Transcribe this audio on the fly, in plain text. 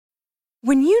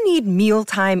When you need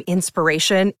mealtime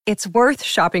inspiration, it's worth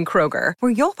shopping Kroger,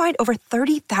 where you'll find over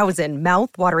 30,000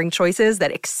 mouth-watering choices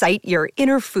that excite your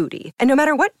inner foodie. And no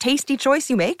matter what tasty choice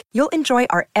you make, you'll enjoy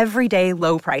our everyday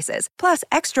low prices, plus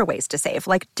extra ways to save,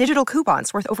 like digital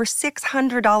coupons worth over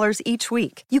 $600 each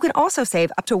week. You can also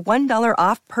save up to $1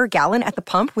 off per gallon at the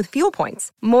pump with fuel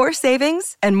points. More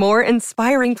savings and more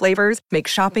inspiring flavors make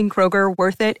shopping Kroger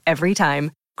worth it every time.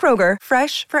 Kroger,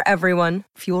 fresh for everyone.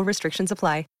 Fuel restrictions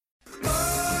apply.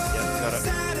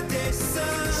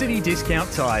 City Discount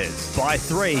Tyres. Buy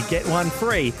 3, get 1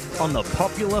 free on the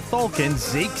popular Falcon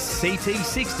Zeek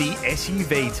CT60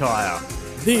 SUV tyre.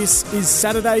 This is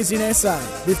Saturdays in SA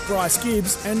with Bryce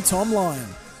Gibbs and Tom Lyon.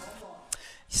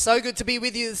 So good to be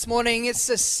with you this morning. It's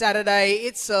a Saturday.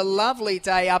 It's a lovely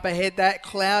day up ahead. That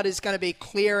cloud is going to be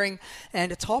clearing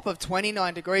and a top of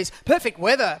 29 degrees. Perfect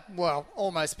weather. Well,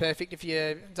 almost perfect if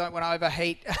you don't want to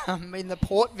overheat in the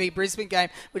Port v Brisbane game,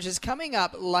 which is coming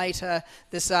up later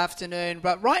this afternoon.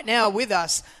 But right now with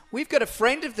us, we've got a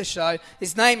friend of the show.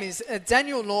 His name is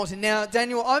Daniel Norton. Now,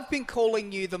 Daniel, I've been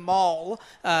calling you the Mole,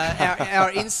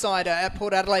 our insider at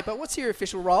Port Adelaide, but what's your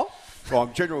official role? Well,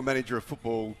 I'm General Manager of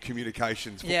Football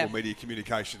Communications, Media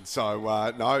Communications. So,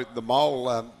 no, the Mole,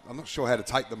 I'm not sure how to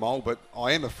take the Mole, but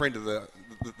I am a friend of the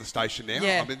station now.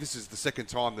 Yeah. I mean, this is the second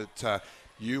time that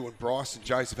you and Bryce and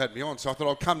Jace have had me on, so I thought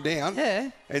I'd come down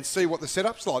and see what the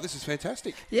setup's like. This is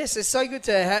fantastic. Yes, it's so good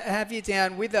to have you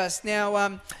down with us.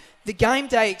 Now, the game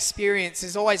day experience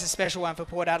is always a special one for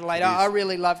Port Adelaide. I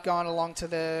really love going along to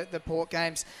the Port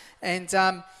games. And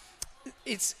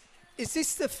is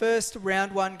this the first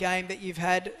round one game that you've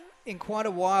had in quite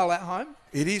a while at home?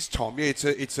 It is, Tom. Yeah,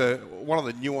 it's one of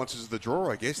the nuances of the draw,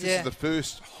 I guess. This is the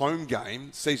first home game,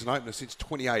 season opener, since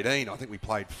 2018. I think we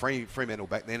played Fremantle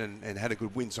back then and had a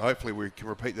good win, so hopefully we can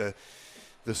repeat the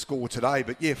score today.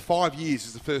 But, 5 years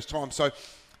is the first time. So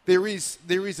there is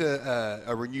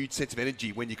a renewed sense of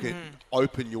energy when you can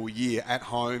open your year at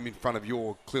home in front of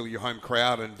your home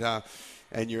crowd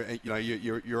and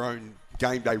your own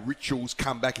game day rituals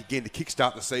come back again to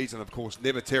kickstart the season. Of course,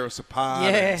 never tear us apart.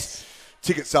 Yes.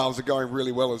 Ticket sales are going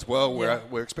really well as well.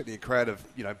 We're expecting a crowd of,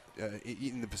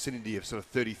 in the vicinity of sort of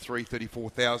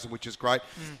 34,000, which is great.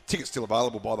 Tickets still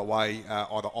available, by the way,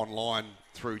 either online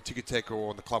through Ticketek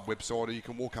or on the club website, or you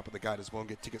can walk up at the gate as well and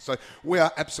get tickets. So we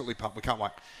are absolutely pumped. We can't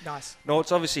wait. Nice. No,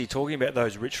 it's obviously talking about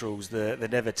those rituals, the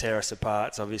never tear us apart.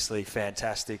 It's obviously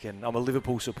fantastic, and I'm a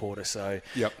Liverpool supporter, so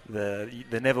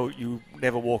the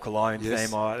never walk alone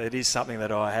theme. It is something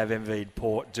that I have envied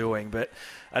Port doing. But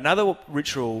another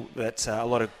ritual that a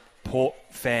lot of Port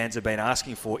fans have been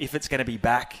asking for, if it's going to be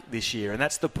back this year, and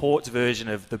that's the Port's version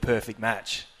of the perfect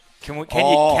match.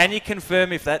 Can you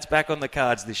confirm if that's back on the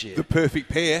cards this year? The perfect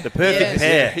pair. The perfect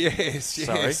pair.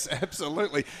 Yes,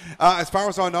 absolutely. As far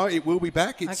as I know, it will be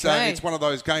back. It's one of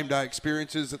those game day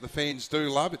experiences that the fans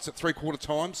do love. It's at 3/4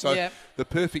 time, so the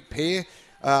perfect pair.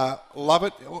 Love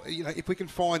it. If we can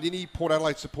find any Port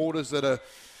Adelaide supporters that are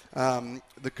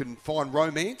that can find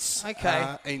romance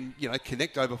and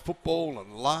connect over football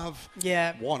and love.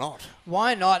 Yeah. Why not?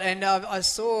 Why not? And I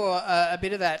saw a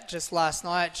bit of that just last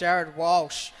night. Jared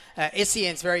Walsh,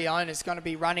 SEN's very own, is going to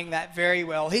be running that very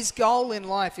well. His goal in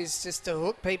life is just to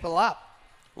hook people up.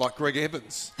 Like Greg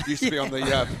Evans used to be on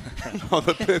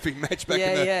the perfect match back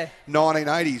in the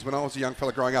 1980s when I was a young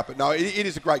fella growing up. But no, it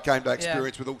is a great game day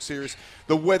experience with all serious.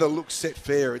 The weather looks set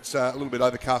fair. It's a little bit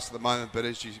overcast at the moment, but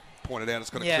as you pointed out, it's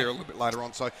going to clear a little bit later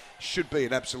on, so should be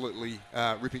an absolutely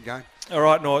ripping game. All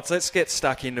right, Norts, let's get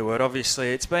stuck into it.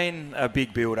 Obviously, it's been a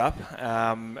big build-up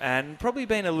and probably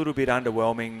been a little bit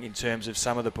underwhelming in terms of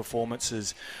some of the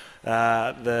performances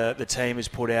the team has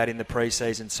put out in the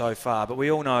pre-season so far. But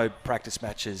we all know practice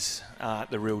matches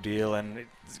aren't the real deal, and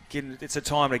it's a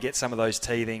time to get some of those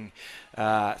teething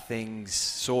things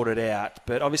sorted out.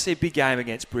 But obviously a big game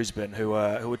against Brisbane, who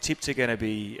are tipped to going to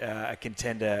be a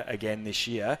contender again this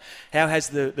year. How has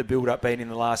the build-up been in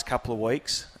the last couple of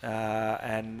weeks?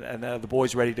 And are the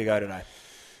boys ready to go today?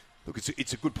 Look,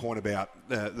 it's a good point about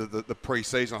the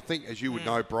pre-season. I think, as you would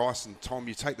know, Bryce and Tom,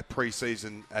 you take the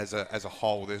pre-season as a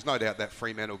whole. There's no doubt that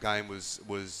Fremantle game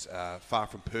was far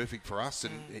from perfect for us,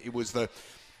 and it was the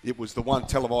one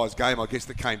televised game, I guess,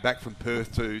 that came back from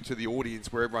Perth to the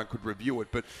audience where everyone could review it.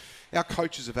 But our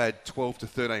coaches have had 12 to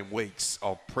 13 weeks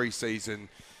of pre-season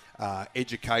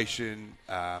education,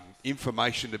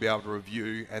 information to be able to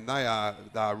review, and they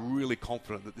are really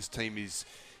confident that this team is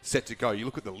set to go. You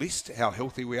look at the list, how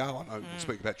healthy we are. I know we'll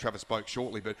speak about Travis Boak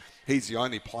shortly, but he's the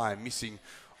only player missing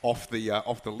off the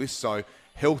list. So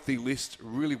healthy list,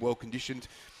 really well conditioned.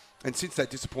 And since that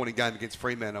disappointing game against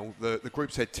Fremantle, the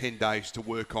group's had 10 days to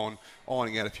work on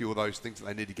ironing out a few of those things that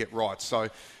they need to get right. So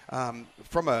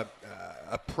from a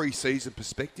pre-season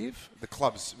perspective, the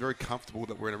club's very comfortable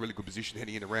that we're in a really good position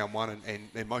heading into round one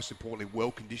and most importantly,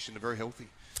 well-conditioned and very healthy.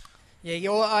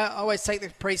 Yeah, I always take the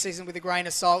pre-season with a grain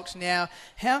of salt. Now,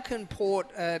 how can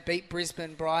Port beat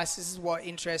Brisbane, Bryce? This is what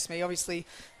interests me. Obviously,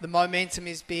 the momentum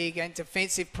is big and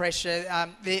defensive pressure.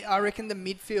 I reckon the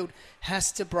midfield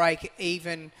has to break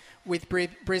even with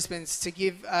Brisbane's to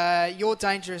give your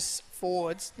dangerous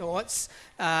forwards, Norts.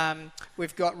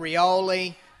 We've got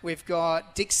Rioli, we've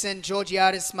got Dixon,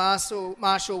 Georgiades, Marshall,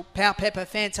 Powell-Pepper,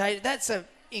 Fantasia. That's a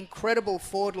incredible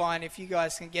forward line if you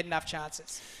guys can get enough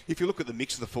chances. If you look at the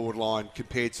mix of the forward line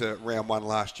compared to round one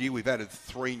last year, we've added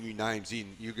 3 new names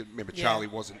in. You remember Charlie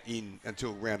wasn't in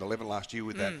until round 11 last year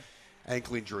with that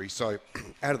ankle injury. So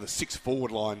out of the 6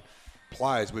 forward line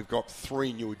players, we've got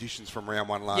 3 new additions from round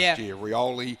one last year.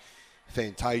 Rioli,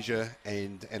 Fantasia,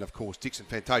 and of course Dixon.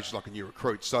 Fantasia's like a new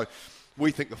recruit. So we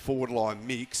think the forward line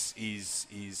mix is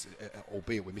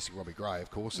albeit we're missing Robbie Gray, of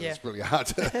course, and it's really hard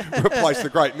to replace the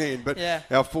great man. But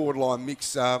our forward line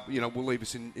mix, will leave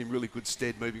us in really good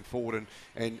stead moving forward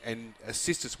and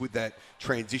assist us with that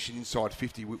transition inside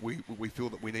 50. We feel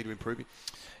that we need to improve it.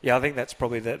 Yeah, I think that's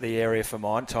probably the area for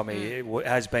mine, Tommy. It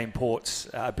has been Port's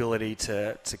ability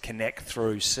to connect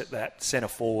through that centre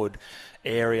forward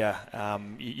area.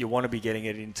 You want to be getting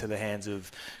it into the hands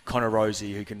of Connor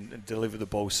Rosie, who can deliver the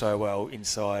ball so well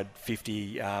inside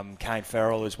 50. Kane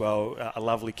Farrell as well, a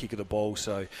lovely kick of the ball.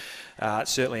 So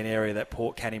certainly an area that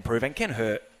Port can improve and can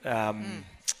hurt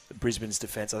Brisbane's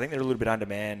defence. I think they're a little bit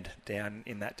undermanned down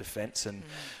in that defence, and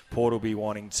Port will be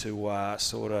wanting to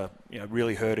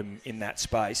really hurt him in that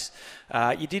space.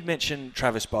 You did mention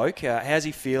Travis Boak. How's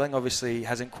he feeling? Obviously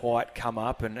hasn't quite come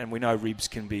up, and we know ribs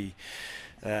can be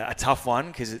a tough one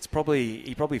because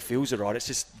he probably feels it right. It's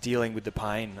just dealing with the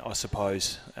pain, I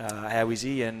suppose. How is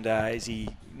he, and is he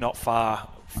not far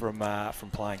from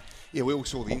playing? Yeah, we all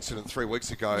saw the incident 3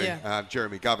 weeks ago.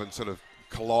 Jeremy Govan sort of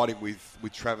colliding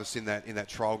with Travis in that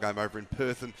trial game over in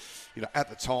Perth, and at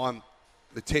the time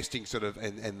the testing sort of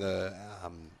and the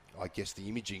I guess the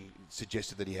imaging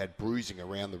suggested that he had bruising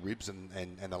around the ribs and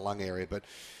the lung area, but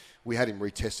we had him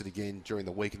retested again during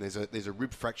the week, and there's a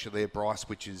rib fracture there, Bryce,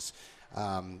 which is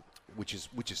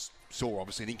sore,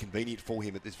 obviously, and inconvenient for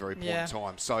him at this very point in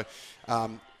time. So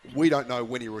we don't know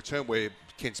when he'll return. Where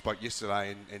Ken spoke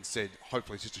yesterday and said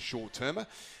hopefully it's just a short-termer.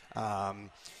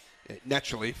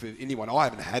 Naturally, for anyone, I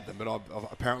haven't had them, but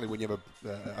apparently when you have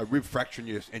a rib fracture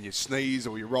and you sneeze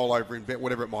or you roll over in bed,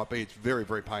 whatever it might be, it's very,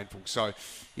 very painful. So,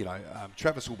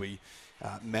 Travis will be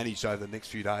managed over the next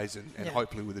few days and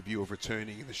hopefully with a view of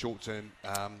returning in the short term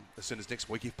as soon as next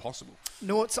week if possible.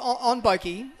 Norts, on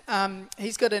Boki,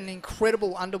 he's got an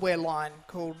incredible underwear line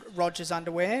called Rogers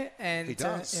Underwear, and he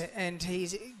does. And he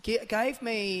gave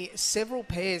me several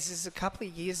pairs. This is a couple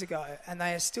of years ago, and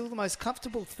they are still the most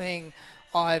comfortable thing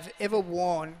I've ever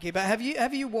worn. Gibba,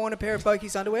 have you worn a pair of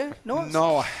Boki's underwear?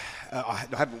 No, I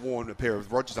haven't worn a pair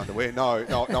of Rogers underwear. No,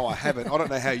 I haven't. I don't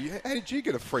know how did you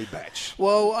get a free batch?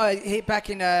 Well, back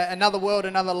in another world,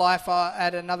 another life,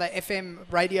 at another FM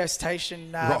radio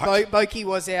station, Boki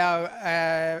was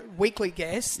our weekly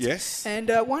guest. Yes. And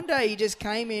one day he just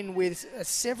came in with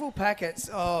several packets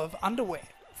of underwear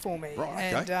for me,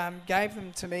 and gave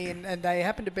them to me, and they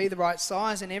happened to be the right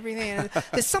size and everything. And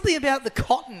there's something about the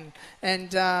cotton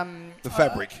and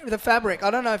the fabric.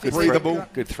 I don't know if it's breathable.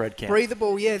 Good thread count.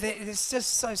 Breathable, yeah. It's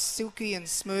just so silky and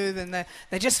smooth, and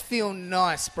they just feel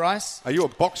nice, Bryce. Are you a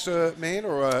boxer man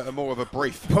or a more of a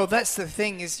brief? Well, that's the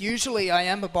thing. Is usually I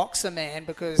am a boxer man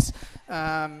because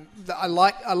I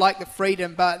like the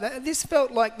freedom, but this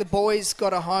felt like the boys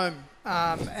got a home.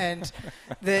 And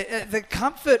the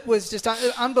comfort was just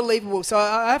unbelievable. So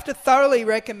I have to thoroughly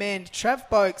recommend Trav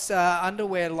Boak's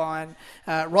underwear line,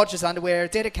 Rogers Underwear, a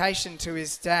dedication to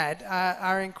his dad,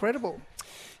 are incredible.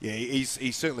 Yeah,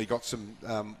 he's certainly got some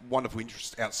wonderful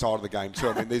interests outside of the game too.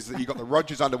 I mean, you've got the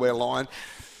Rogers Underwear line,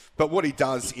 but what he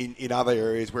does in other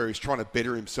areas where he's trying to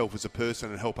better himself as a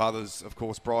person and help others, of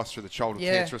course, Bryce, through the Childhood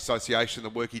Cancer Association, the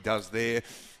work he does there.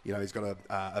 He's got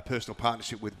a personal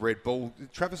partnership with Red Bull.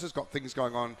 Travis has got things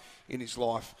going on in his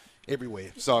life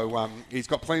everywhere. So he's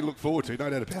got plenty to look forward to, no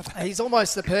doubt about that. He's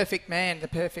almost the perfect man, the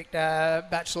perfect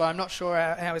bachelor. I'm not sure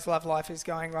how his love life is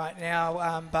going right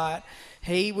now, but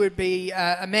he would be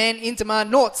a man in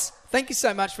demand. Norts, thank you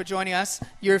so much for joining us.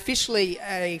 You're officially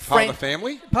a friend. Part of the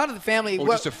family? Part of the family. Or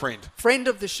just a friend? Friend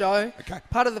of the show. Okay.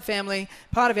 Part of the family.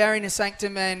 Part of our inner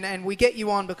sanctum. And we get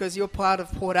you on because you're part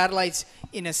of Port Adelaide's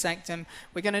inner sanctum.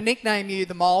 We're going to nickname you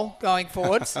the Mole going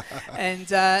forwards. And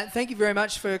thank you very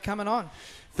much for coming on.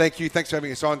 Thank you. Thanks for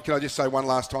having us on. Can I just say one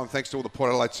last time, thanks to all the Port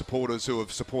Adelaide supporters who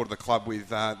have supported the club with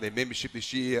their membership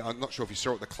this year. I'm not sure if you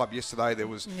saw at the club yesterday, there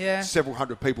was several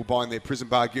hundred people buying their prison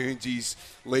bar Guernseys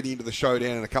leading into the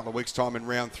showdown in a couple of weeks' time in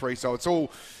round 3. So it's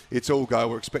all go.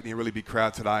 We're expecting a really big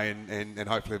crowd today and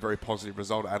hopefully a very positive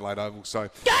result at Adelaide Oval. So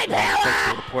thanks to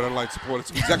all the Port Adelaide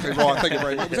supporters. Exactly right. Thank you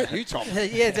very much. Was that you, Tom?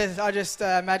 I just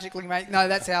magically make... No,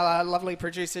 that's our lovely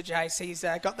producer, Jace. He's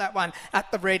got that one at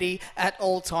the ready at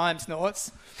all times,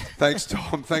 Norts. Thanks,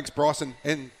 Tom. Thanks, Bryson.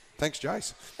 And thanks,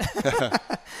 Jace.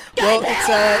 Well,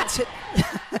 it's...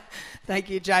 Thank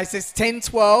you, Jace. It's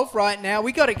 10:12 right now.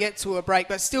 We got to get to a break,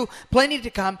 but still plenty to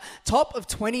come. Top of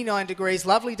 29 degrees.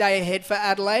 Lovely day ahead for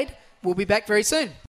Adelaide. We'll be back very soon.